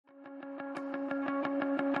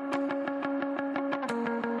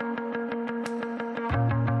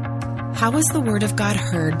How was the word of God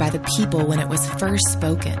heard by the people when it was first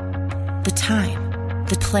spoken? The time,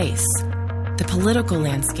 the place, the political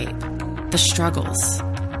landscape, the struggles.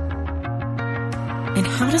 And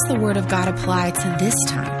how does the word of God apply to this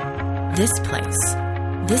time, this place,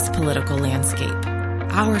 this political landscape,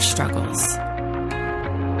 our struggles?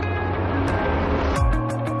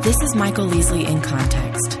 This is Michael Leasley in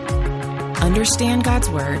Context. Understand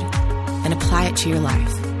God's word and apply it to your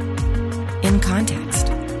life. In Context.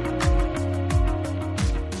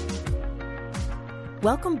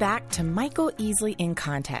 Welcome back to Michael Easley in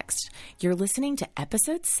Context. You're listening to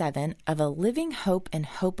episode 7 of A Living Hope in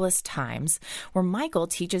Hopeless Times, where Michael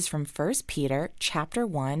teaches from 1 Peter chapter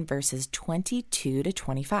 1, verses 22 to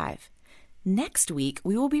 25. Next week,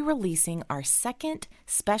 we will be releasing our second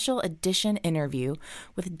special edition interview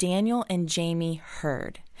with Daniel and Jamie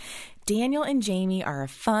Hurd. Daniel and Jamie are a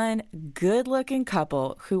fun, good-looking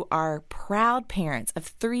couple who are proud parents of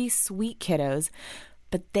 3 sweet kiddos,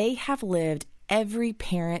 but they have lived every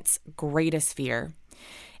parent's greatest fear.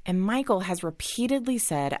 And Michael has repeatedly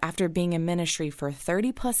said, after being in ministry for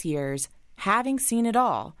 30 plus years, having seen it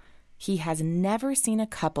all, he has never seen a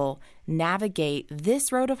couple navigate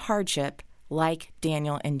this road of hardship like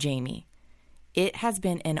Daniel and Jamie. It has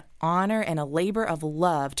been an honor and a labor of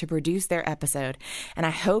love to produce their episode, and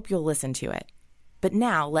I hope you'll listen to it. But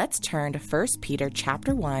now let's turn to 1 Peter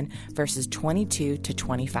chapter 1, verses 22 to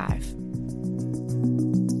 25.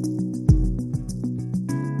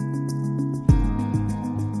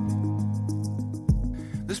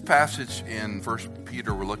 This passage in 1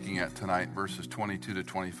 Peter we're looking at tonight, verses 22 to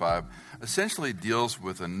 25, essentially deals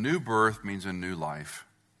with a new birth means a new life.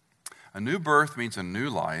 A new birth means a new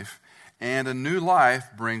life, and a new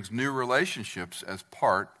life brings new relationships as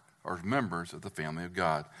part or members of the family of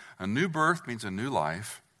God. A new birth means a new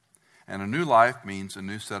life, and a new life means a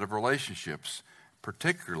new set of relationships,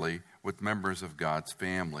 particularly with members of God's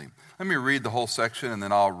family. Let me read the whole section, and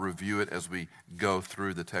then I'll review it as we go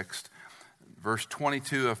through the text. Verse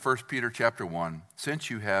 22 of 1 Peter chapter 1,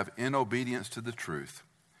 since you have, in obedience to the truth,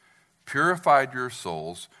 purified your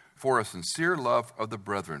souls for a sincere love of the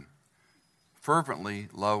brethren, fervently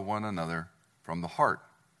love one another from the heart.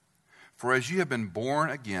 For as you have been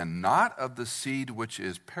born again, not of the seed which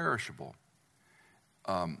is perishable,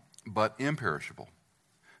 but imperishable,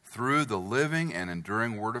 through the living and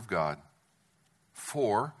enduring word of God.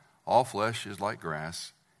 For all flesh is like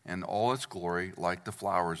grass, and all its glory like the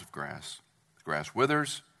flowers of grass. The grass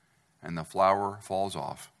withers, and the flower falls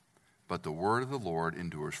off, but the word of the Lord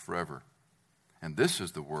endures forever. And this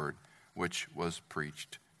is the word which was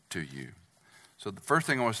preached to you. So the first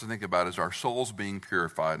thing I want us to think about is our souls being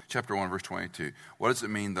purified. Chapter 1, verse 22. What does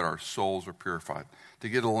it mean that our souls are purified? To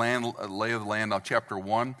get a lay of the land on chapter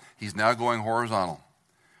 1, he's now going horizontal.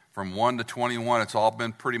 From 1 to 21, it's all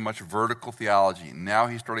been pretty much vertical theology. Now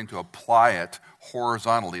he's starting to apply it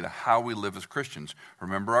horizontally to how we live as Christians.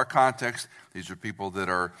 Remember our context. These are people that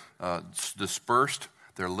are dispersed.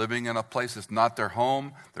 They're living in a place that's not their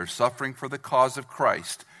home. They're suffering for the cause of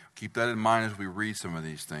Christ. Keep that in mind as we read some of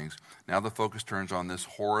these things. Now the focus turns on this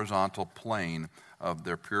horizontal plane of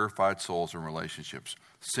their purified souls and relationships.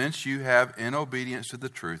 Since you have, in obedience to the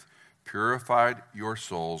truth, purified your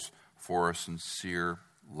souls for a sincere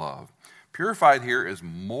love. Purified here is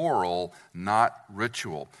moral, not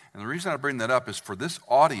ritual. And the reason I bring that up is for this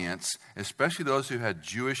audience, especially those who had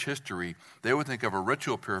Jewish history, they would think of a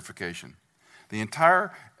ritual purification. The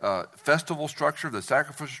entire festival structure, the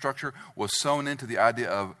sacrificial structure, was sewn into the idea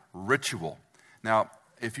of ritual. Now,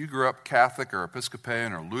 if you grew up Catholic or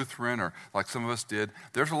Episcopalian or Lutheran or like some of us did,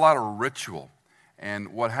 there's a lot of ritual.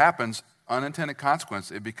 And what happens, unintended consequence,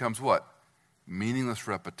 it becomes what? Meaningless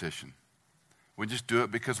repetition. We just do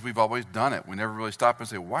it because we've always done it. We never really stop and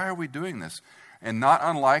say, why are we doing this? And not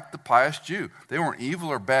unlike the pious Jew. They weren't evil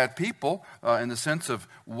or bad people in the sense of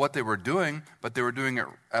what they were doing, but they were doing it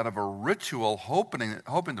out of a ritual, hoping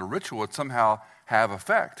the ritual would somehow have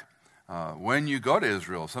effect. When you go to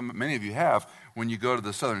Israel, many of you have, when you go to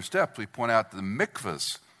the southern steps, we point out the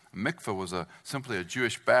mikvahs. A mikvah was simply a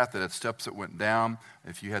Jewish bath that had steps that went down.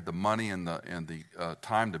 If you had the money and the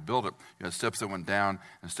time to build it, you had steps that went down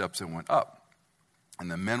and steps that went up. And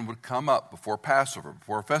the men would come up before Passover,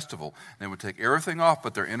 before a festival. They would take everything off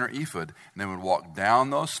but their inner ephod, and they would walk down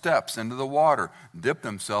those steps into the water, dip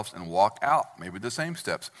themselves, and walk out, maybe the same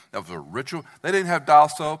steps. That was a ritual. They didn't have dial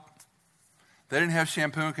soap. They didn't have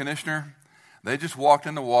shampoo and conditioner. They just walked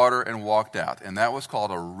in the water and walked out. And that was called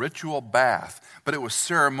a ritual bath. But it was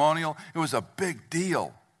ceremonial. It was a big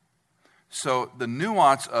deal. So the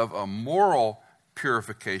nuance of a moral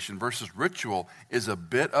purification versus ritual is a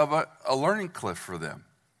bit of a learning cliff for them.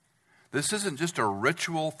 This isn't just a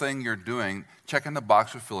ritual thing you're doing, checking the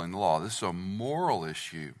box or fulfilling the law. This is a moral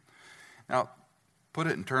issue. Now, put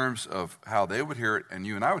it in terms of how they would hear it and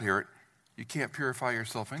you and I would hear it, you can't purify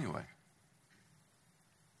yourself anyway.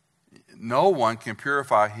 No one can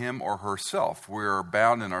purify him or herself. We're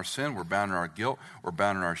bound in our sin. We're bound in our guilt. We're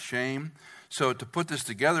bound in our shame. So to put this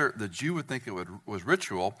together, the Jew would think it was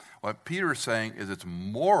ritual. What Peter is saying is it's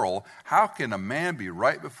moral. How can a man be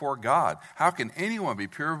right before God? How can anyone be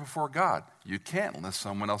pure before God? You can't unless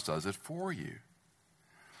someone else does it for you.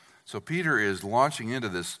 So Peter is launching into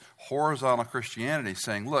this horizontal Christianity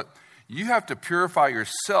saying, look, you have to purify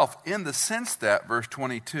yourself in the sense that, verse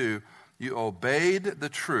 22, you obeyed the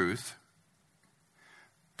truth,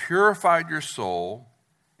 purified your soul,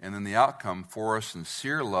 and then the outcome for a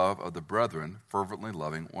sincere love of the brethren, fervently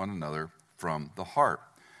loving one another from the heart.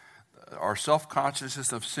 Our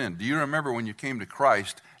self-consciousness of sin. Do you remember when you came to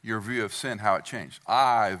Christ, your view of sin, how it changed?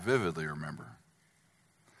 I vividly remember.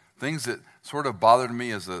 Things that sort of bothered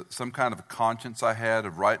me as some kind of a conscience I had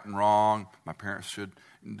of right and wrong. My parents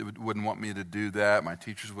wouldn't want me to do that. My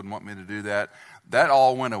teachers wouldn't want me to do that. That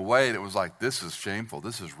all went away, and it was like, this is shameful.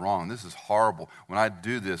 This is wrong. This is horrible. When I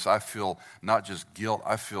do this, I feel not just guilt.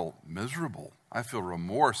 I feel miserable. I feel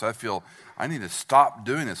remorse. I feel I need to stop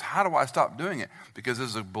doing this. How do I stop doing it? Because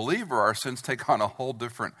as a believer, our sins take on a whole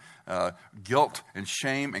different guilt and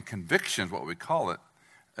shame and conviction is what we call it,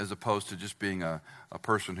 as opposed to just being a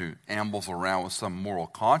person who ambles around with some moral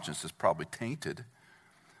conscience that's probably tainted.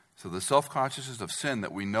 So the self-consciousness of sin,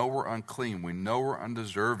 that we know we're unclean, we know we're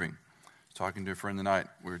undeserving. I was talking to a friend tonight.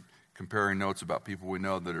 We're comparing notes about people we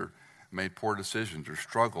know that are made poor decisions or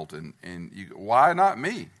struggled. And you go, why not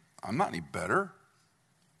me? I'm not any better.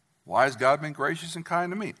 Why has God been gracious and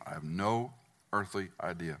kind to me? I have no earthly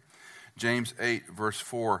idea. James 8 verse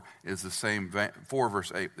 4 is the same vein. 4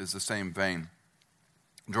 verse 8 is the same vein.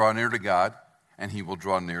 Draw near to God, and he will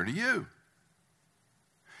draw near to you.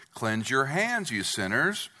 Cleanse your hands, you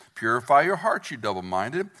sinners. Purify your hearts, you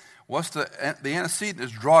double-minded. What's the antecedent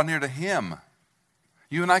is draw near to him.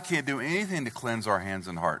 You and I can't do anything to cleanse our hands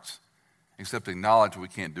and hearts, except acknowledge we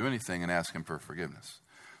can't do anything and ask him for forgiveness.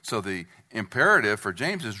 So the imperative for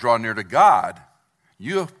James is draw near to God.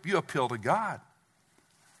 You appeal to God.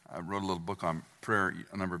 I wrote a little book on prayer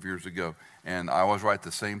a number of years ago, and I always write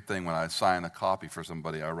the same thing when I sign a copy for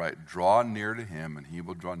somebody. I write, draw near to him, and he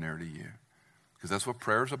will draw near to you. Because that's what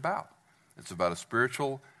prayer is about. It's about a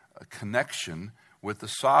spiritual connection with the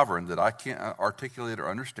sovereign that I can't articulate or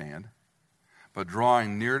understand, but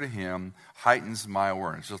drawing near to him heightens my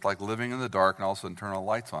awareness. Just like living in the dark and all of a sudden turn all the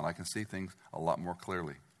lights on, I can see things a lot more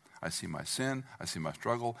clearly. I see my sin, I see my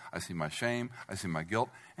struggle, I see my shame, I see my guilt,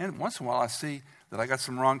 and once in a while I see that I got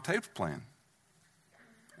some wrong tapes playing.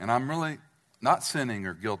 And I'm really not sinning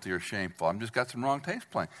or guilty or shameful. I've just got some wrong tapes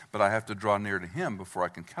playing. But I have to draw near to him before I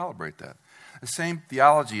can calibrate that. The same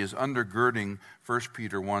theology is undergirding 1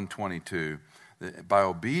 Peter 1:22. By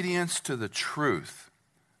obedience to the truth,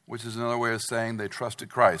 which is another way of saying they trusted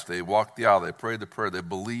Christ. They walked the aisle. They prayed the prayer. They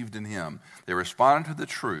believed in him. They responded to the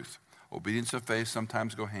truth. Obedience and faith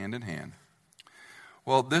sometimes go hand in hand.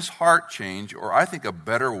 Well, this heart change, or I think a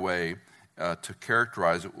better way to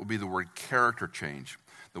characterize it, will be the word character change.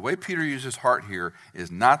 The way Peter uses heart here is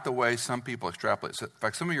not the way some people extrapolate. In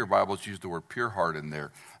fact, some of your Bibles use the word pure heart in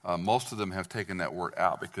there. Most of them have taken that word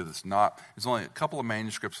out because it's only a couple of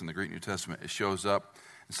manuscripts in the Greek New Testament. It shows up,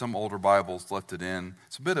 and some older Bibles left it in.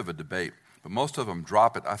 It's a bit of a debate, but most of them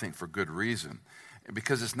drop it, I think, for good reason.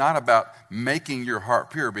 Because it's not about making your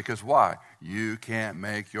heart pure, because why? You can't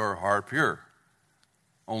make your heart pure.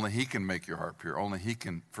 Only he can make your heart pure. Only he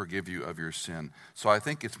can forgive you of your sin. So I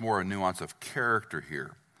think it's more a nuance of character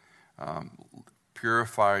here.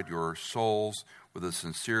 Purified your souls with a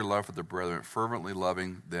sincere love for the brethren, fervently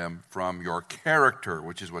loving them from your character,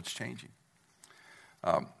 which is what's changing.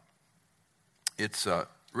 It's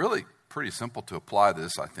really pretty simple to apply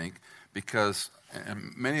this, I think, because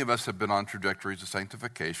many of us have been on trajectories of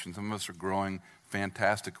sanctification. Some of us are growing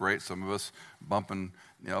fantastic rates. Some of us bumping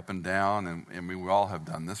up and down, and we all have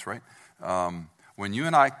done this, right? When you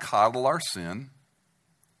and I coddle our sin,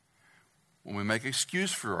 when we make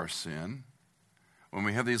excuse for our sin, when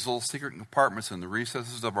we have these little secret compartments in the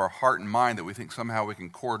recesses of our heart and mind that we think somehow we can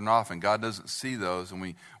cordon off and God doesn't see those, and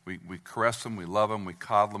we caress them, we love them, we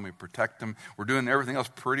coddle them, we protect them. We're doing everything else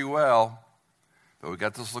pretty well, but we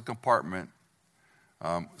got this little compartment.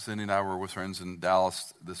 Cindy and I were with friends in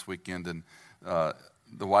Dallas this weekend, and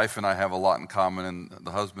the wife and I have a lot in common, and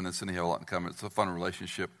the husband and Cindy have a lot in common. It's a fun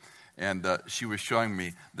relationship. And she was showing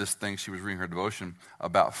me this thing. She was reading her devotion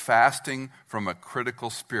about fasting from a critical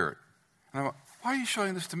spirit. And I went, why are you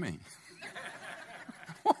showing this to me?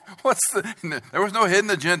 There was no hidden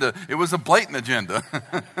agenda. It was a blatant agenda.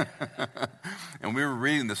 And we were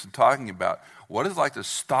reading this and talking about what it's like to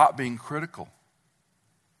stop being critical.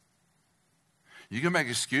 You can make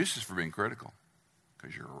excuses for being critical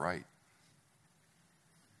because you're right.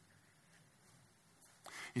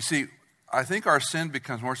 You see, I think our sin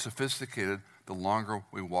becomes more sophisticated the longer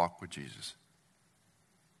we walk with Jesus.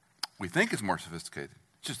 We think it's more sophisticated.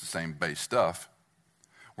 It's just the same base stuff.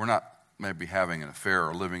 We're not maybe having an affair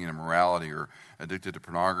or living in immorality or addicted to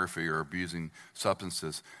pornography or abusing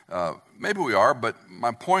substances. Maybe we are, but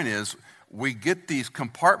my point is we get these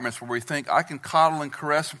compartments where we think I can coddle and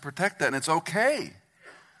caress and protect that, and it's okay.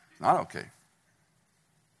 It's not okay.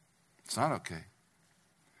 It's not okay.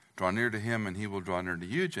 Draw near to him and he will draw near to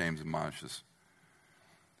you, James admonishes.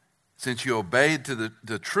 Since you obeyed to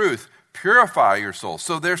the truth, purify your soul.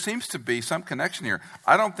 So there seems to be some connection here.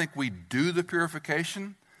 I don't think we do the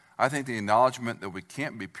purification. I think the acknowledgement that we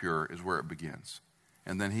can't be pure is where it begins.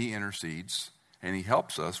 And then he intercedes and he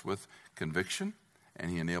helps us with conviction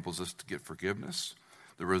and he enables us to get forgiveness.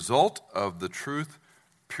 The result of the truth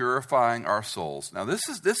purifying our souls. Now this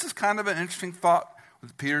is kind of an interesting thought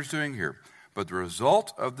that Peter's doing here. But the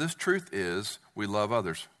result of this truth is we love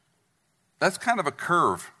others. That's kind of a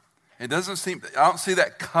curve. I don't see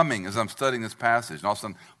that coming as I'm studying this passage. And all of a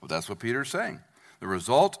sudden, well, that's what Peter's saying. The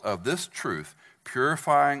result of this truth,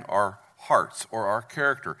 purifying our hearts or our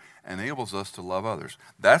character, enables us to love others.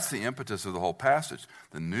 That's the impetus of the whole passage.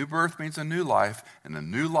 The new birth means a new life, and the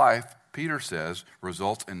new life, Peter says,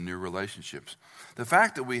 results in new relationships. The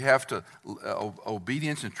fact that we have to,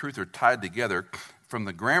 obedience and truth are tied together, from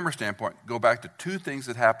the grammar standpoint, go back to two things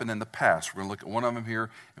that happened in the past. We're going to look at one of them here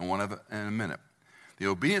and one of it in a minute. The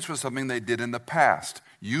obedience was something they did in the past.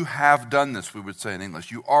 You have done this, we would say in English.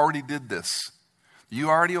 You already did this. You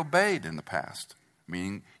already obeyed in the past,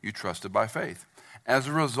 meaning you trusted by faith. As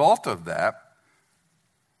a result of that,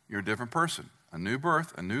 you're a different person. A new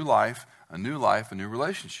birth, a new life, a new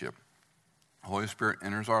relationship. The Holy Spirit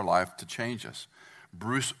enters our life to change us.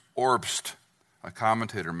 Bruce Orbst, a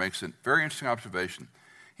commentator, makes a very interesting observation.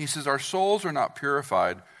 He says, our souls are not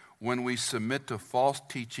purified when we submit to false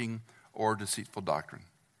teaching or deceitful doctrine.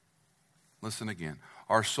 Listen again.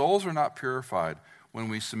 Our souls are not purified when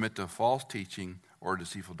we submit to false teaching or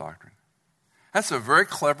deceitful doctrine. That's a very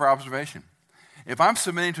clever observation. If I'm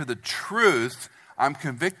submitting to the truth, I'm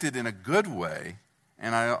convicted in a good way,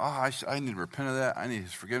 and I need to repent of that. I need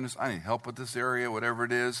his forgiveness. I need help with this area, whatever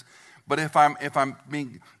it is. But if I'm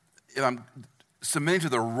submitting to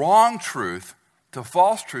the wrong truth, to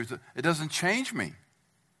false truth, it doesn't change me.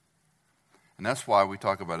 And that's why we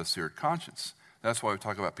talk about a seared conscience. That's why we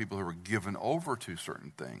talk about people who are given over to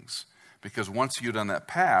certain things. Because once you've done that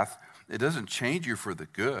path, it doesn't change you for the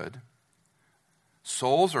good.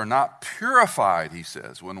 Souls are not purified, he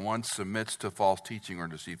says, when one submits to false teaching or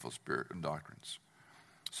deceitful spirit and doctrines.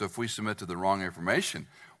 So if we submit to the wrong information,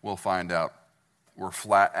 we'll find out we're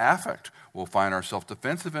flat affect. We'll find ourselves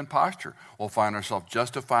defensive in posture. We'll find ourselves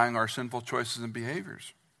justifying our sinful choices and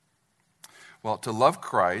behaviors. Well, to love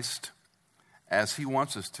Christ as he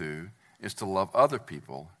wants us to is to love other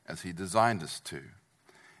people as he designed us to.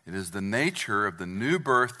 It is the nature of the new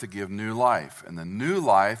birth to give new life. And the new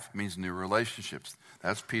life means new relationships.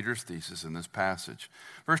 That's Peter's thesis in this passage.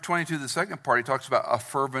 Verse 22, the second part, he talks about a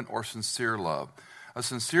fervent or sincere love. A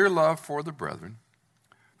sincere love for the brethren.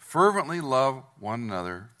 Fervently love one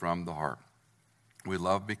another from the heart. We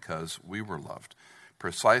love because we were loved.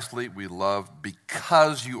 Precisely, we love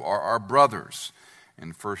because you are our brothers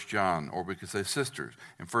in 1 John, or we could say sisters.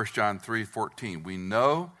 In 1 John 3:14, we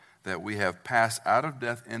know that we have passed out of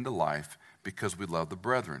death into life because we love the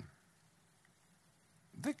brethren.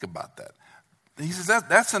 Think about that. He says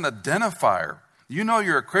that's an identifier. You know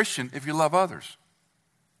you're a Christian if you love others.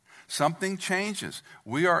 Something changes.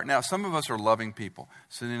 Now some of us are loving people.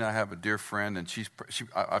 Cindy and I have a dear friend, and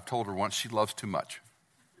I've told her once she loves too much.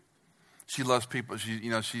 She loves people.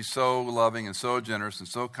 She's so loving and so generous and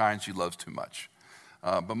so kind. She loves too much.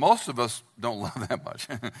 But most of us don't love that much.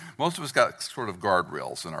 Most of us got sort of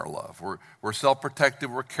guardrails in our love. We're self-protective.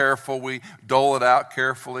 We're careful. We dole it out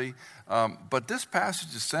carefully. But this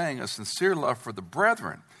passage is saying a sincere love for the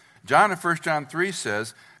brethren. John in 1 John 3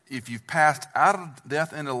 says, if you've passed out of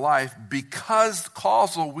death into life because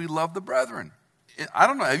causal, we love the brethren. I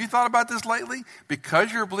don't know. Have you thought about this lately?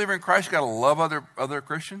 Because you're a believer in Christ, you got to love other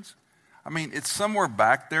Christians. I mean, it's somewhere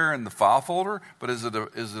back there in the file folder, but is it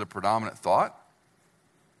a predominant thought?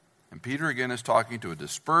 And Peter again is talking to a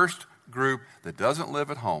dispersed group that doesn't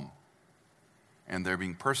live at home, and they're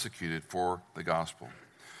being persecuted for the gospel.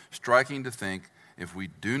 Striking to think, if we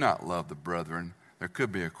do not love the brethren, there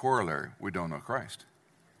could be a corollary. We don't know Christ.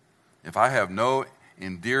 If I have no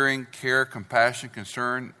endearing care, compassion,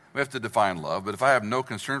 concern, we have to define love, but if I have no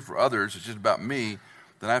concern for others, it's just about me,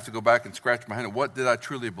 then I have to go back and scratch my head. What did I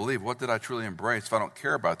truly believe? What did I truly embrace if I don't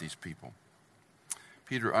care about these people?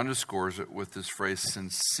 Peter underscores it with this phrase,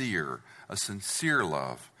 sincere, a sincere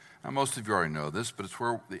love. Now, most of you already know this, but it's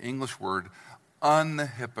where the English word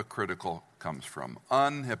unhypocritical comes from.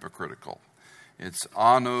 Unhypocritical. It's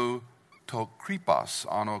anotokripas.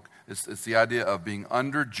 It's the idea of being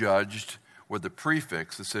underjudged with the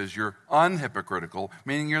prefix that says you're unhypocritical,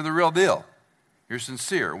 meaning you're the real deal. You're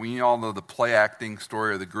sincere. We all know the play acting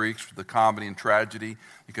story of the Greeks, the comedy and tragedy,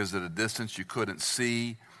 because at a distance you couldn't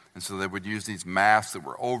see. And so they would use these masks that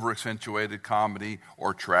were over-accentuated comedy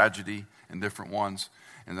or tragedy in different ones.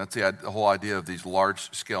 And that's the whole idea of these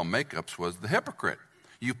large-scale makeups was the hypocrite.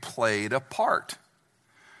 You played a part.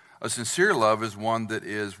 A sincere love is one that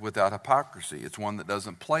is without hypocrisy. It's one that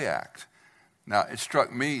doesn't play act. Now, it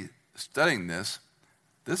struck me studying this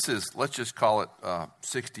is, let's just call it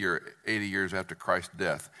 60 or 80 years after Christ's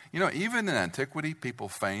death. You know, even in antiquity, people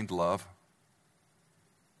feigned love.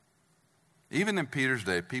 Even in Peter's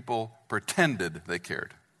day, people pretended they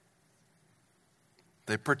cared.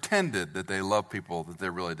 They pretended that they loved people that they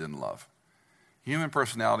really didn't love. Human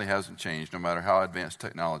personality hasn't changed no matter how advanced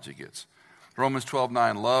technology gets. Romans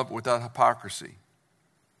 12:9, love without hypocrisy.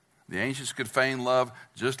 The ancients could feign love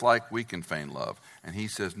just like we can feign love. And he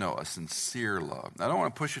says, no, a sincere love. Now, I don't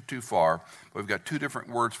want to push it too far, but we've got two different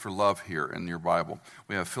words for love here in your Bible.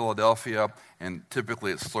 We have Philadelphia, and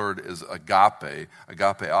typically it's slurred as agape.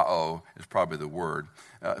 Agape-ao is probably the word.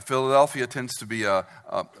 Philadelphia tends to be a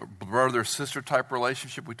brother-sister type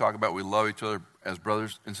relationship. We talk about we love each other as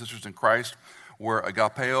brothers and sisters in Christ, where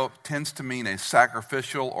agapeo tends to mean a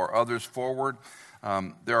sacrificial or others forward.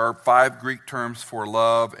 There are 5 Greek terms for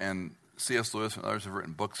love, and C.S. Lewis and others have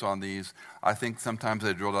written books on these. I think sometimes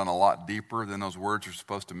they drill down a lot deeper than those words are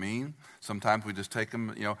supposed to mean. Sometimes we just take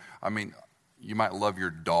them, you might love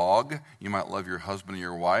your dog. You might love your husband or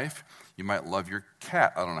your wife. You might love your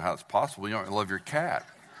cat. I don't know how it's possible. You don't love your cat.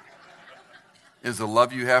 Is the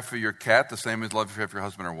love you have for your cat the same as love you have for your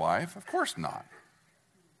husband or wife? Of course not.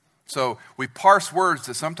 So we parse words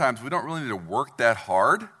that sometimes we don't really need to work that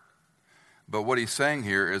hard. But what he's saying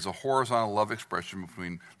here is a horizontal love expression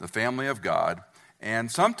between the family of God,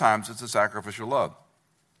 and sometimes it's a sacrificial love.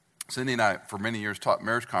 Cindy and I, for many years, taught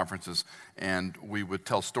marriage conferences, and we would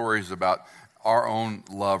tell stories about our own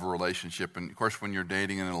love relationship. And, of course, when you're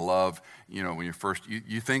dating and in love, when you're first,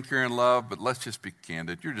 you think you're in love, but let's just be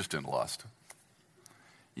candid, you're just in lust.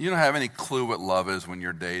 You don't have any clue what love is when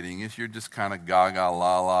you're dating. You're just kind of gaga,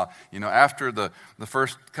 la-la. After the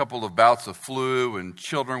first couple of bouts of flu and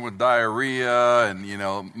children with diarrhea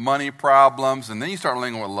and, money problems, and then you start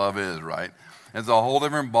learning what love is, right? It's a whole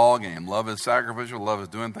different ball game. Love is sacrificial. Love is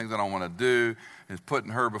doing things I don't want to do. It's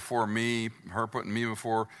putting her before me, her putting me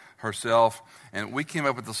before herself. And we came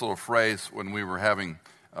up with this little phrase when we were having,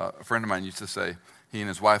 a friend of mine used to say, he and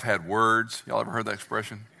his wife had words. Y'all ever heard that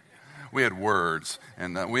expression? We had words,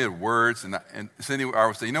 and Cindy, I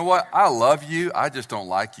would say, you know what? I love you. I just don't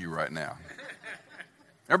like you right now.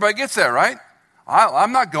 Everybody gets that, right?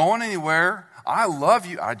 I'm not going anywhere. I love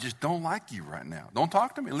you. I just don't like you right now. Don't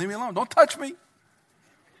talk to me. Leave me alone. Don't touch me.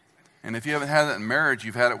 And if you haven't had that in marriage,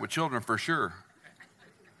 you've had it with children for sure.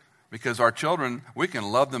 Because our children, we can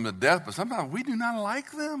love them to death, but sometimes we do not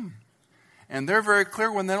like them. And they're very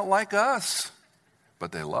clear when they don't like us,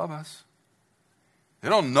 but they love us. They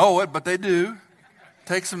don't know it, but they do. It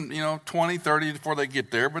takes them, 20, 30 before they get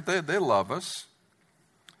there, but they love us.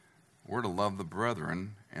 We're to love the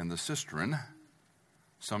brethren and the sisterin.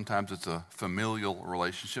 Sometimes it's a familial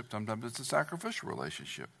relationship. Sometimes it's a sacrificial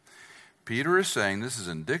relationship. Peter is saying this is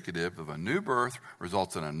indicative of a new birth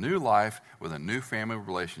results in a new life with a new family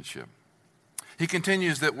relationship. He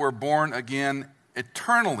continues that we're born again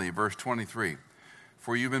eternally, verse 23.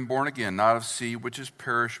 For you've been born again, not of seed which is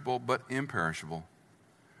perishable, but imperishable,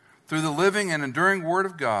 through the living and enduring word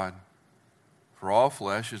of God. For all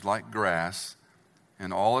flesh is like grass,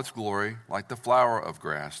 and all its glory like the flower of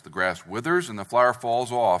grass. The grass withers and the flower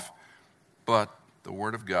falls off, but the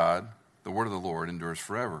word of God, the word of the Lord, endures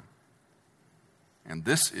forever. And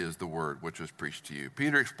this is the word which was preached to you.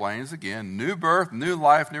 Peter explains again, new birth, new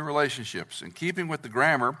life, new relationships. In keeping with the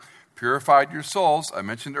grammar, purified your souls, I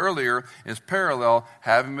mentioned earlier, is parallel,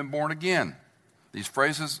 having been born again. These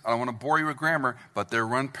phrases, I don't want to bore you with grammar, but they're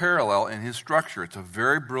run parallel in his structure. It's a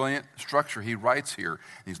very brilliant structure he writes here.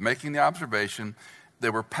 He's making the observation, they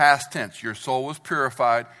were past tense. Your soul was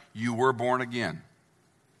purified, you were born again.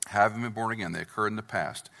 Having been born again, they occurred in the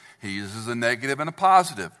past. He uses a negative and a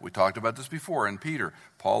positive. We talked about this before in Peter.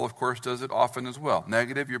 Paul, of course, does it often as well.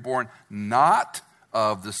 Negative, you're born not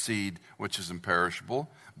of the seed which is imperishable,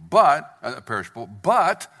 but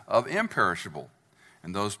of imperishable.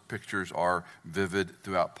 And those pictures are vivid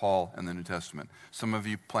throughout Paul and the New Testament. Some of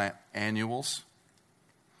you plant annuals.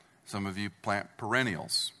 Some of you plant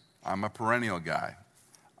perennials. I'm a perennial guy.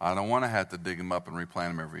 I don't want to have to dig them up and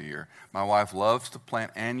replant them every year. My wife loves to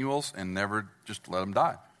plant annuals and never just let them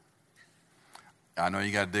die. I know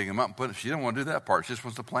you got to dig them up and put them. She doesn't want to do that part. She just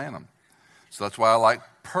wants to plant them. So that's why I like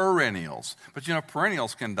perennials. But you know,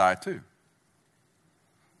 perennials can die too.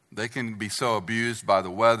 They can be so abused by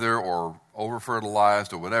the weather or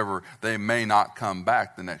over-fertilized or whatever, they may not come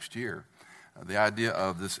back the next year. The idea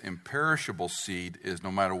of this imperishable seed is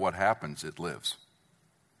no matter what happens, it lives.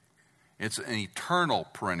 It's an eternal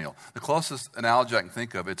perennial. The closest analogy I can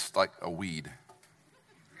think of, it's like a weed.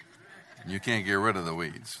 You can't get rid of the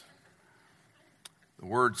weeds. The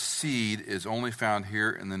word seed is only found here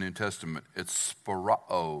in the New Testament. It's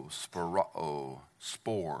sporao,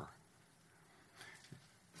 spore.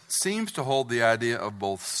 It seems to hold the idea of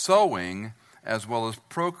both sowing as well as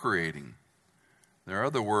procreating. There are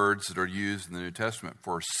other words that are used in the New Testament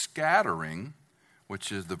for scattering,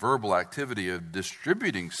 which is the verbal activity of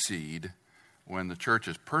distributing seed. When the church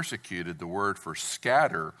is persecuted, the word for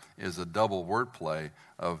scatter is a double wordplay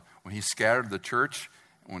of when he scattered the church,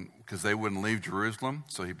 because they wouldn't leave Jerusalem,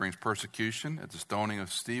 so he brings persecution at the stoning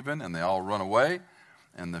of Stephen, and they all run away,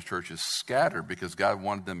 and the church is scattered because God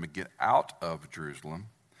wanted them to get out of Jerusalem.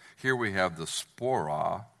 Here we have the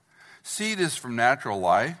spora. Seed is from natural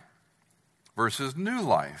life versus new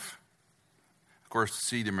life. Of course, the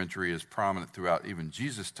seed imagery is prominent throughout even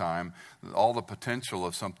Jesus' time. All the potential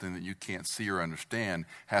of something that you can't see or understand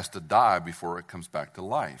has to die before it comes back to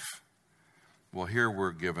life. Well, here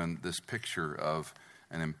we're given this picture of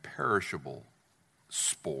an imperishable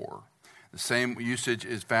spore. The same usage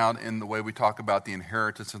is found in the way we talk about the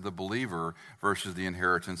inheritance of the believer versus the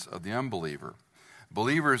inheritance of the unbeliever.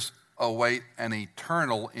 Believers await an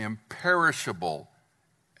eternal, imperishable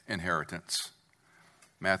inheritance.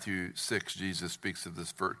 Matthew 6, Jesus speaks of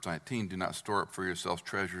this, verse 19, do not store up for yourselves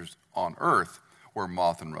treasures on earth where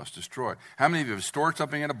moth and rust destroy. How many of you have stored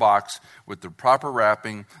something in a box with the proper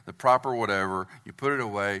wrapping, the proper whatever, you put it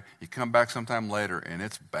away, you come back sometime later, and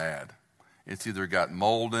it's bad. It's either got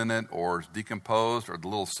mold in it, or it's decomposed, or the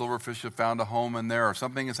little silverfish have found a home in there, or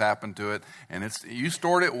something has happened to it, and you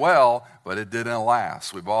stored it well, but it didn't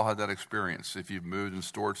last. We've all had that experience if you've moved and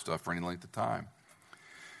stored stuff for any length of time.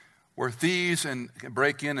 Where thieves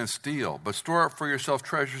break in and steal, but store up for yourself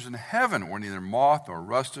treasures in heaven, where neither moth nor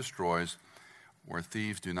rust destroys, where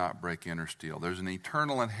thieves do not break in or steal. There's an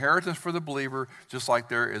eternal inheritance for the believer, just like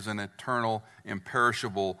there is an eternal,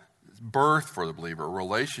 imperishable birth for the believer, a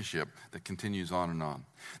relationship that continues on and on.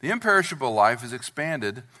 The imperishable life is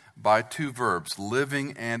expanded by two verbs,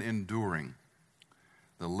 living and enduring.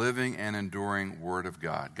 The living and enduring Word of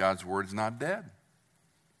God. God's Word is not dead.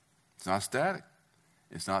 It's not static.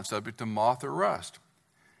 It's not subject to moth or rust.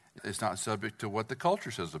 It's not subject to what the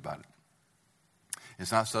culture says about it.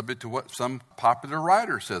 It's not subject to what some popular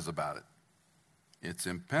writer says about it. It's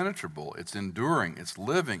impenetrable. It's enduring. It's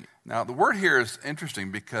living. Now, the word here is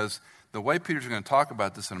interesting because the way Peter's going to talk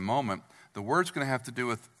about this in a moment, the word's going to have to do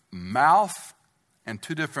with mouth and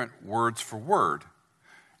two different words for word.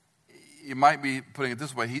 You might be putting it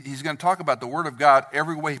this way. He's going to talk about the Word of God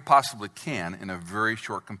every way he possibly can in a very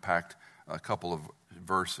short, compact couple of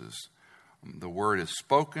verses. The Word is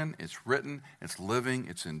spoken, it's written, it's living,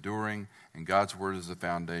 it's enduring, and God's Word is the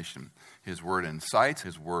foundation. His Word incites,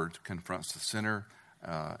 His Word confronts the sinner,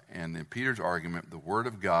 and in Peter's argument, the Word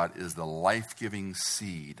of God is the life-giving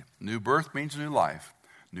seed. New birth means new life.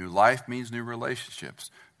 New life means new relationships.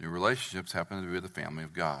 New relationships happen to be with the family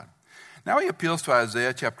of God. Now he appeals to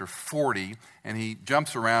Isaiah chapter 40, and he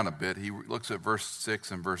jumps around a bit. He looks at verse 6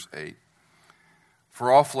 and verse 8.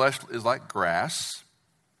 For all flesh is like grass,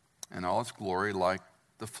 and all its glory like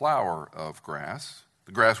the flower of grass.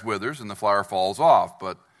 The grass withers and the flower falls off,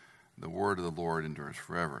 but the word of the Lord endures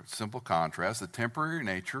forever. Simple contrast, the temporary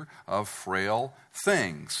nature of frail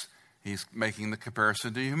things. He's making the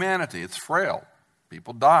comparison to humanity. It's frail.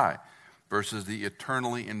 People die. Versus the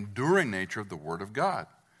eternally enduring nature of the Word of God.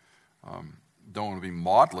 Don't want to be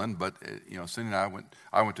maudlin, but Cindy and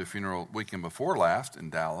I went to a funeral weekend before last in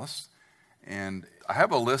Dallas. And I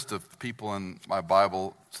have a list of people in my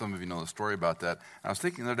Bible. Some of you know the story about that. And I was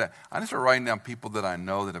thinking the other day, I just started writing down people that I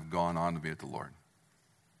know that have gone on to be with the Lord.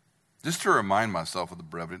 Just to remind myself of the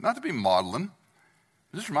brevity. Not to be maudlin.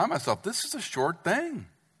 Just remind myself, this is a short thing.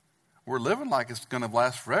 We're living like it's going to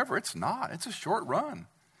last forever. It's not. It's a short run.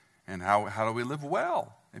 And how do we live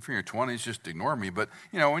well? If you're in your 20s, just ignore me. But,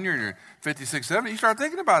 when you're in your 56, 70, you start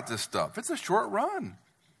thinking about this stuff. It's a short run.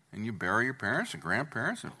 And you bury your parents and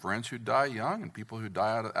grandparents and friends who die young and people who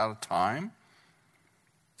die out of time.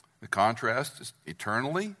 The contrast is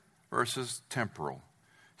eternally versus temporal.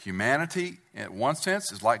 Humanity, in one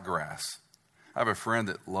sense, is like grass. I have a friend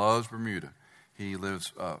that loves Bermuda. He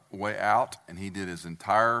lives way out, and he did his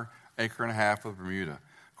entire acre and a half of Bermuda.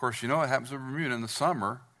 Of course, what happens in Bermuda in the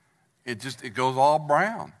summer? It goes all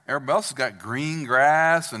brown. Everybody else has got green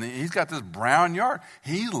grass, and he's got this brown yard.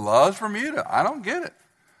 He loves Bermuda. I don't get it.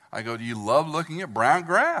 I go, do you love looking at brown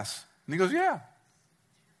grass? And he goes, yeah.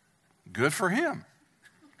 Good for him.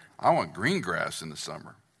 I want green grass in the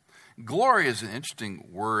summer. Glory is an interesting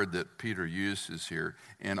word that Peter uses here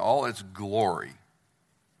in all its glory.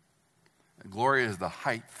 Glory is the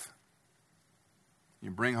height. You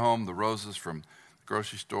bring home the roses from the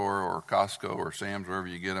grocery store or Costco or Sam's, wherever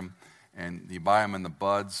you get them, and you buy them in the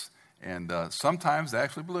buds, and sometimes they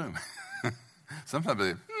actually bloom. Sometimes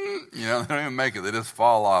they don't even make it. They just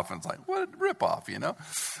fall off, and it's like, what a rip-off,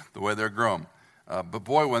 the way they're grown. But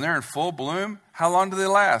boy, when they're in full bloom, how long do they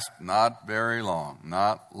last? Not very long.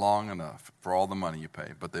 Not long enough for all the money you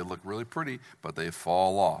pay. But they look really pretty, but they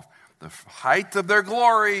fall off. The height of their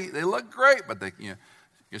glory, they look great, but I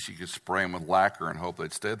guess you could spray them with lacquer and hope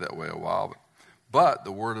they'd stay that way a while. But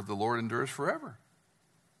the word of the Lord endures forever.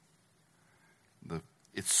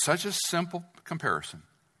 It's such a simple comparison.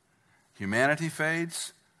 Humanity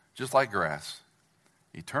fades just like grass.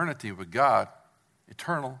 Eternity with God,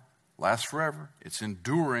 eternal, lasts forever. It's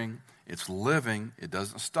enduring. It's living. It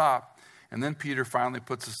doesn't stop. And then Peter finally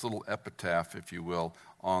puts this little epitaph, if you will,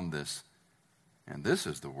 on this. And this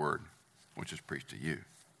is the word which is preached to you.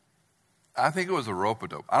 I think it was a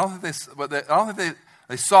rope-a-dope. I don't think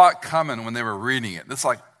they saw it coming when they were reading it. It's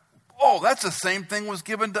like, oh, that's the same thing was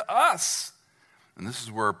given to us. And this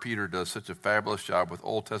is where Peter does such a fabulous job with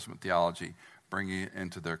Old Testament theology, bringing it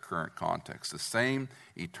into their current context. The same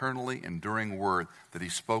eternally enduring word that he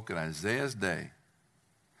spoke in Isaiah's day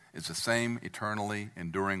is the same eternally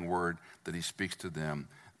enduring word that he speaks to them.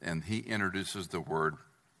 And he introduces the word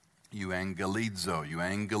euangelizo,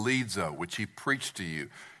 which he preached to you.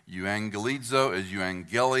 Euangelizo is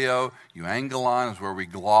euangelio. Euangelon is where we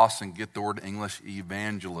gloss and get the word English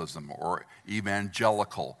evangelism or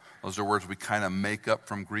evangelical. Those are words we kind of make up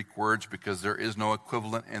from Greek words because there is no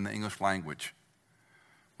equivalent in the English language.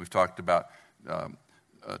 We've talked about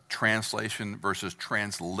translation versus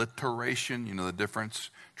transliteration. You know the difference?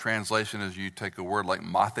 Translation is you take a word like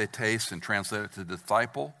mathetes and translate it to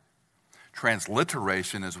disciple.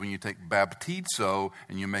 Transliteration is when you take baptizo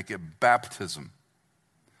and you make it baptism.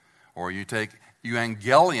 Or you take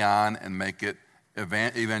euangelion and make it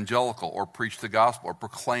evangelical, or preach the gospel, or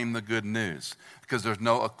proclaim the good news. Because there's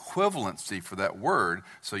no equivalency for that word,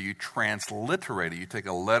 so you transliterate it. You take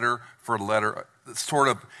a letter for letter.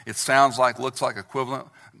 It sounds like, looks like equivalent.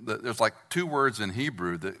 There's like two words in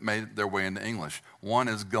Hebrew that made their way into English. One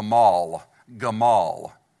is gamal,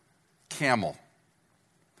 camel.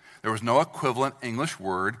 There was no equivalent English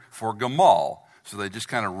word for gamal. So they just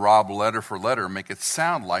kind of rob letter for letter and make it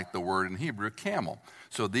sound like the word in Hebrew, camel.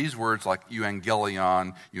 So these words like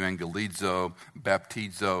euangelion, euangelizo,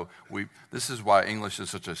 baptizo, this is why English is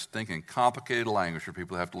such a stinking complicated language for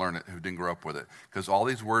people who have to learn it who didn't grow up with it. Because all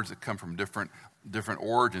these words that come from different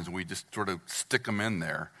origins, we just sort of stick them in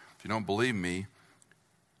there. If you don't believe me,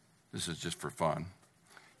 this is just for fun.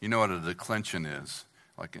 You know what a declension is.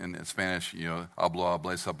 Like in Spanish, hablo,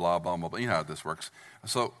 hablesa, blah, blah, blah, blah. You know how this works.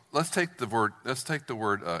 So let's take the word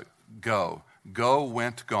go. Go,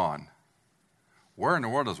 went, gone. Where in the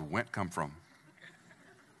world does went come from?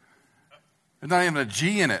 There's not even a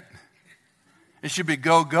G in it. It should be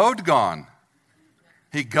goed, gone.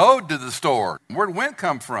 He goed to the store. Where'd went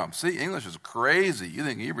come from? See, English is crazy. You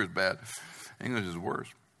think Hebrew is bad. English is worse.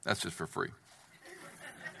 That's just for free.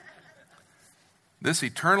 This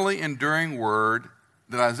eternally enduring word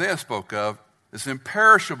that Isaiah spoke of, this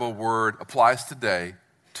imperishable word applies today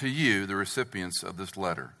to you, the recipients of this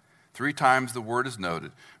letter. 3 times the word is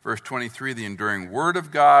noted. Verse 23, the enduring word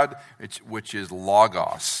of God, which is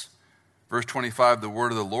logos. Verse 25, the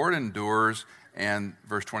word of the Lord endures. And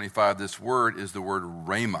verse 25, this word is the word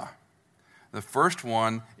rhema. The first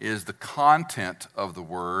one is the content of the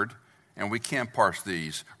word, and we can't parse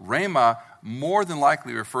these. Rhema more than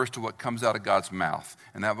likely refers to what comes out of God's mouth,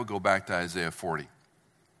 and that would go back to Isaiah 40.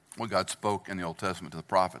 What God spoke in the Old Testament to the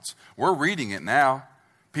prophets. We're reading it now.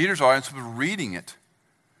 Peter's audience was reading it.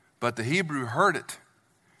 But the Hebrew heard it.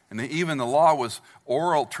 And even the law was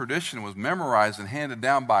oral tradition, was memorized and handed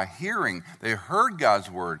down by hearing. They heard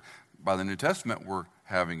God's word. By the New Testament, we're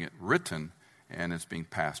having it written, and it's being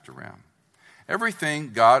passed around.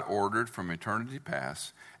 Everything God ordered from eternity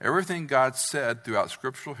past, everything God said throughout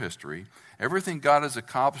scriptural history, everything God has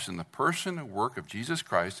accomplished in the person and work of Jesus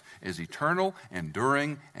Christ is eternal,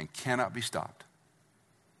 enduring, and cannot be stopped.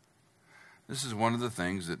 This is one of the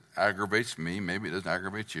things that aggravates me. Maybe it doesn't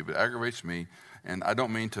aggravate you, but aggravates me. And I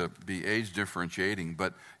don't mean to be age differentiating,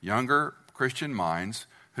 but younger Christian minds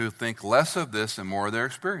who think less of this and more of their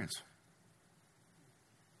experience.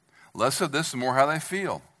 Less of this and more how they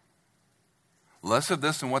feel. Less of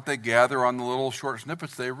this and what they gather on the little short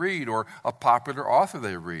snippets they read or a popular author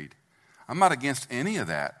they read. I'm not against any of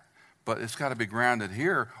that, but it's got to be grounded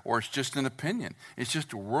here, or it's just an opinion. It's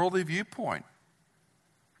just a worldly viewpoint.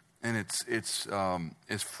 And it's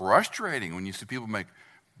frustrating when you see people make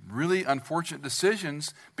really unfortunate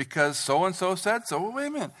decisions because so-and-so said so. Well, wait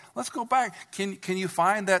a minute. Let's go back. Can you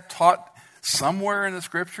find that taught somewhere in the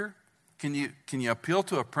Scripture? Can you appeal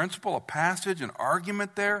to a principle, a passage, an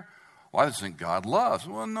argument there? Well, I just think God loves.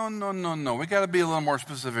 Well, no. We got to be a little more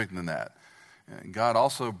specific than that. God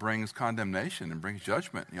also brings condemnation and brings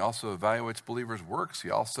judgment. He also evaluates believers' works.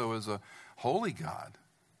 He also is a holy God.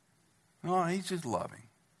 No, he's just loving.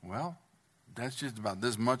 Well, that's just about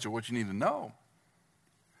this much of what you need to know.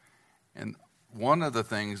 And one of the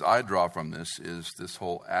things I draw from this is this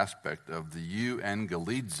whole aspect of the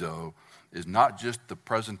euangelizo is not just the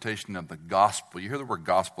presentation of the gospel. You hear the word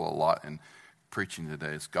gospel a lot in preaching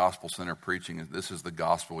today. It's gospel-centered preaching. This is the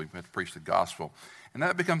gospel. We have to preach the gospel. And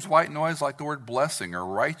that becomes white noise like the word blessing or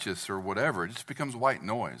righteous or whatever. It just becomes white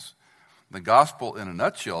noise. The gospel, in a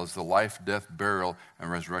nutshell, is the life, death, burial, and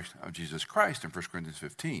resurrection of Jesus Christ in 1 Corinthians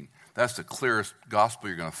 15. That's the clearest gospel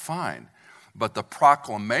you're going to find. But the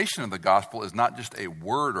proclamation of the gospel is not just a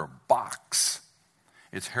word or box.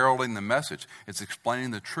 It's heralding the message. It's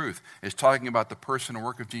explaining the truth. It's talking about the person and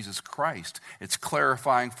work of Jesus Christ. It's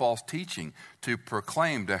clarifying false teaching. To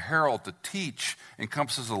proclaim, to herald, to teach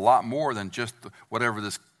encompasses a lot more than just whatever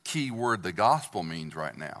this key word, the gospel, means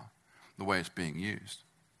right now, the way it's being used.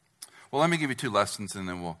 Well, let me give you two lessons and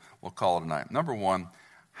then we'll call it a night. Number one,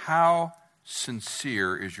 how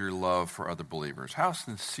sincere is your love for other believers? How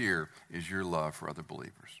sincere is your love for other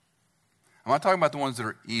believers? I'm not talking about the ones that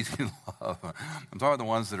are easy to love. I'm talking about the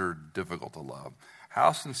ones that are difficult to love.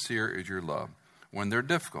 How sincere is your love when they're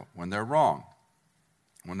difficult, when they're wrong,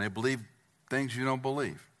 when they believe things you don't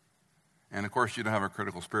believe? And, of course, you don't have a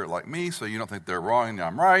critical spirit like me, so you don't think they're wrong and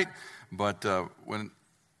I'm right. But when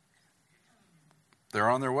they're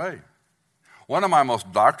on their way. One of my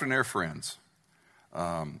most doctrinaire friends,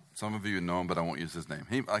 some of you know him, but I won't use his name.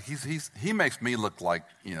 He makes me look like,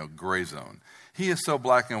 gray zone. He is so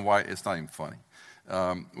black and white, it's not even funny.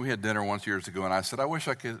 We had dinner once years ago, and I said, I wish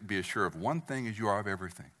I could be as sure of one thing as you are of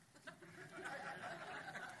everything.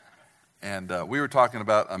 And we were talking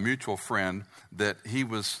about a mutual friend that he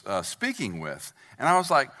was speaking with. And I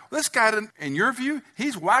was like, this guy, in your view,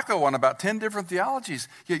 he's wacko on about 10 different theologies.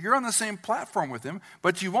 Yet you're on the same platform with him,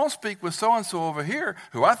 but you won't speak with so-and-so over here,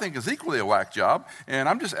 who I think is equally a whack job. And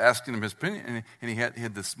I'm just asking him his opinion. And he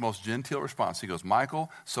had this most genteel response. He goes,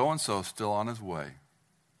 Michael, so-and-so is still on his way.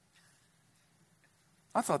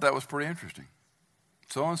 I thought that was pretty interesting.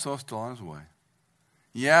 So-and-so is still on his way.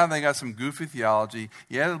 Yeah, they got some goofy theology.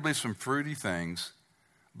 Yeah, there'll be some fruity things,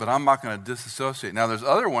 but I'm not going to disassociate. Now, there's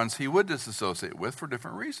other ones he would disassociate with for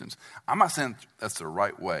different reasons. I'm not saying that's the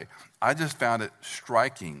right way. I just found it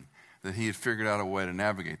striking that he had figured out a way to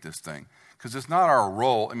navigate this thing, because it's not our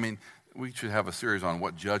role. I mean, we should have a series on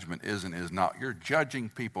what judgment is and is not. You're judging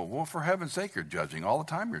people. Well, for heaven's sake, you're judging. All the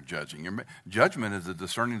time you're judging. Your judgment is a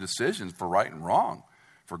discerning decisions for right and wrong,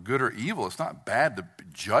 for good or evil. It's not bad to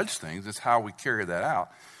judge things. It's how we carry that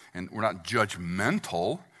out. And we're not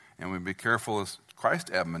judgmental, and we be careful as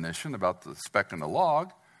Christ's admonition about the speck and the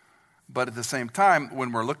log. But at the same time,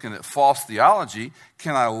 when we're looking at false theology,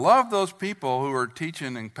 can I love those people who are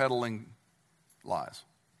teaching and peddling lies?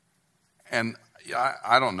 And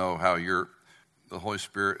I don't know how the Holy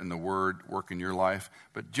Spirit and the Word work in your life,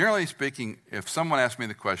 but generally speaking, if someone asked me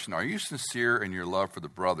the question, are you sincere in your love for the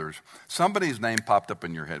brothers? Somebody's name popped up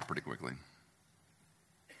in your head pretty quickly.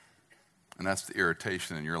 And that's the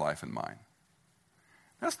irritation in your life and mine.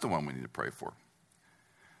 That's the one we need to pray for.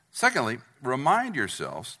 Secondly, remind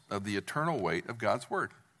yourselves of the eternal weight of God's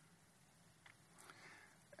Word.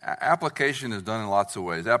 Application is done in lots of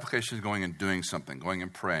ways. Application is going and doing something, going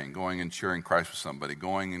and praying, going and sharing Christ with somebody,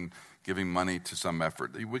 going and giving money to some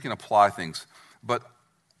effort. We can apply things. But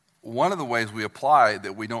one of the ways we apply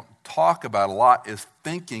that we don't talk about a lot is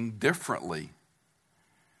thinking differently.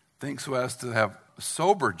 Think so as to have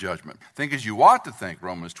sober judgment. Think as you ought to think,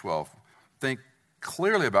 Romans 12. Think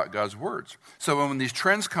clearly about God's words. So when these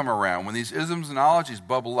trends come around, when these isms and ologies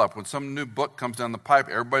bubble up, when some new book comes down the pipe,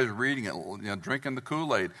 everybody's reading it, drinking the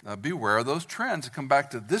Kool-Aid, beware of those trends and come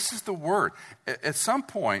back to this is the word. At some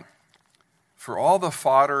point, for all the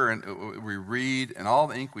fodder and we read and all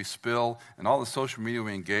the ink we spill and all the social media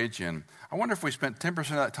we engage in, I wonder if we spent 10% of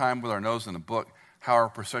that time with our nose in a book, how our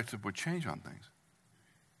perspective would change on things.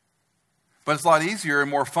 But it's a lot easier and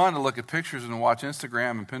more fun to look at pictures and watch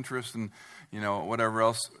Instagram and Pinterest and, whatever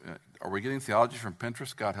else. Are we getting theology from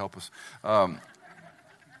Pinterest? God help us.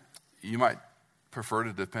 You might prefer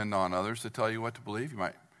to depend on others to tell you what to believe. You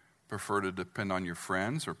might prefer to depend on your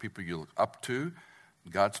friends or people you look up to.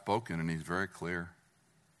 God's spoken and he's very clear.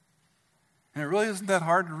 And it really isn't that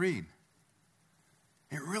hard to read.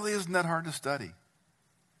 It really isn't that hard to study.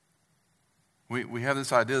 We have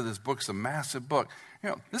this idea that this book's a massive book.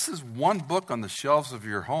 This is one book on the shelves of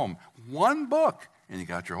your home. One book. And you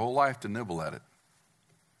got your whole life to nibble at it.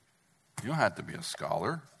 You don't have to be a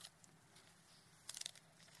scholar.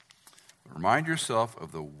 Remind yourself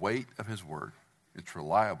of the weight of his word. It's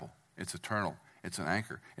reliable. It's eternal. It's an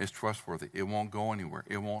anchor. It's trustworthy. It won't go anywhere.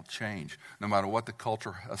 It won't change. No matter what the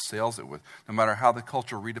culture assails it with. No matter how the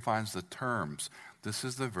culture redefines the terms. This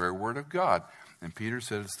is the very word of God. And Peter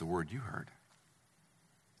said it's the word you heard.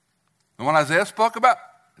 The one Isaiah spoke about,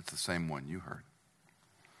 it's the same one you heard.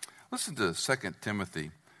 Listen to 2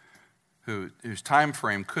 Timothy, whose time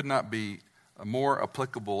frame could not be more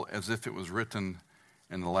applicable as if it was written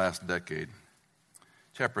in the last decade.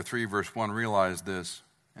 Chapter 3, verse 1, realize this,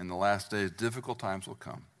 in the last days difficult times will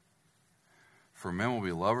come. For men will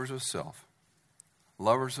be lovers of self,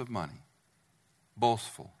 lovers of money,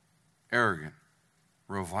 boastful, arrogant,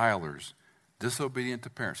 revilers, disobedient to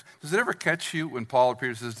parents. Does it ever catch you when Paul or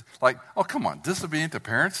Peter says, oh, come on, disobedient to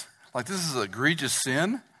parents? Like this is an egregious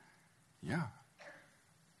sin? Yeah.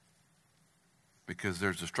 Because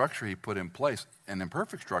there's a structure he put in place, an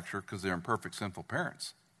imperfect structure because they're imperfect, sinful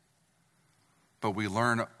parents. But we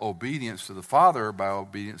learn obedience to the Father by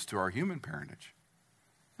obedience to our human parentage.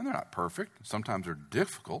 And they're not perfect. Sometimes they're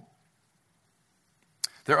difficult.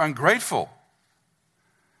 They're ungrateful.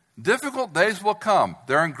 Difficult days will come.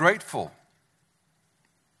 They're ungrateful.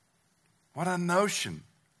 What a notion.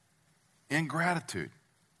 Ingratitude,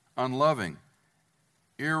 unloving,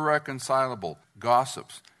 irreconcilable,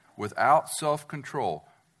 gossips, without self-control,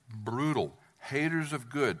 brutal, haters of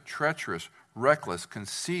good, treacherous, reckless,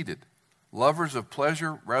 conceited, lovers of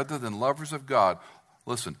pleasure rather than lovers of God.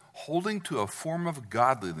 Listen, holding to a form of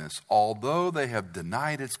godliness, although they have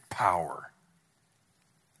denied its power.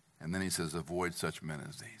 And then he says, avoid such men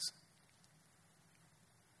as these.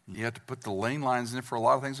 You have to put the lane lines in for a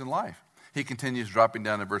lot of things in life. He continues dropping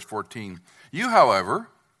down to verse 14. You, however,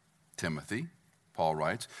 Timothy, Paul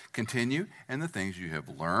writes, continue in the things you have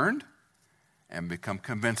learned and become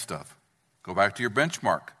convinced of. Go back to your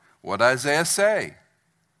benchmark. What did Isaiah say?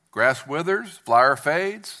 Grass withers, flower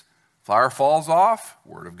fades, flower falls off.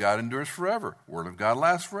 Word of God endures forever. Word of God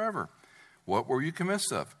lasts forever. What were you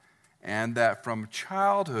convinced of? And that from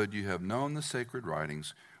childhood you have known the sacred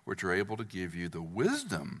writings, which are able to give you the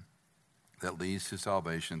wisdom that leads to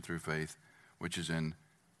salvation through faith, which is in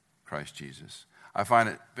Christ Jesus. I find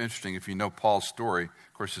it interesting, if you know Paul's story,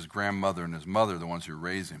 of course his grandmother and his mother are the ones who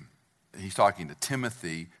raised him. He's talking to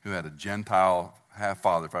Timothy, who had a Gentile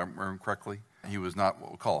half-father, if I remember correctly. He was not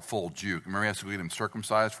what we call a full Jew. Remember, he has to get him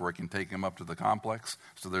circumcised before he can take him up to the complex.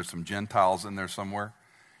 So there's some Gentiles in there somewhere.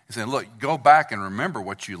 He's saying, look, go back and remember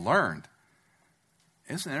what you learned.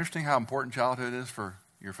 Isn't it interesting how important childhood is for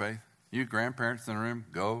your faith? You grandparents in the room,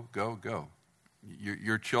 go, go, go.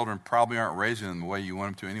 Your children probably aren't raising them the way you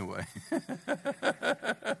want them to anyway.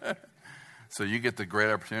 So you get the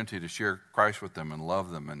great opportunity to share Christ with them and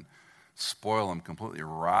love them and spoil them completely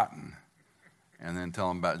rotten and then tell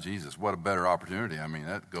them about Jesus. What a better opportunity. I mean,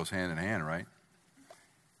 that goes hand in hand, right?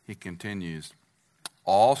 He continues,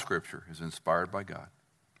 all Scripture is inspired by God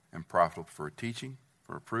and profitable for teaching,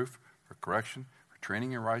 for reproof, for correction, for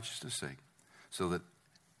training in righteousness' sake, so that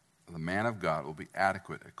the man of God will be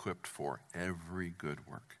adequate, equipped for every good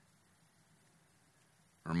work.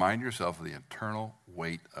 Remind yourself of the eternal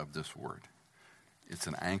weight of this word. It's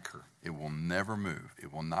an anchor. It will never move.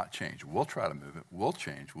 It will not change. We'll try to move it. We'll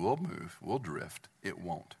change. We'll move. We'll drift. It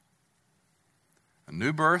won't. A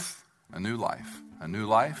new birth, a new life. A new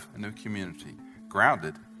life, a new community.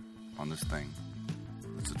 Grounded on this thing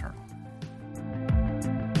that's eternal.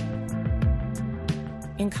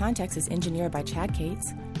 In Context is engineered by Chad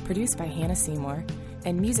Cates, produced by Hannah Seymour,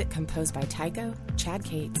 and music composed by Tycho, Chad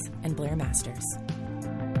Cates, and Blair Masters.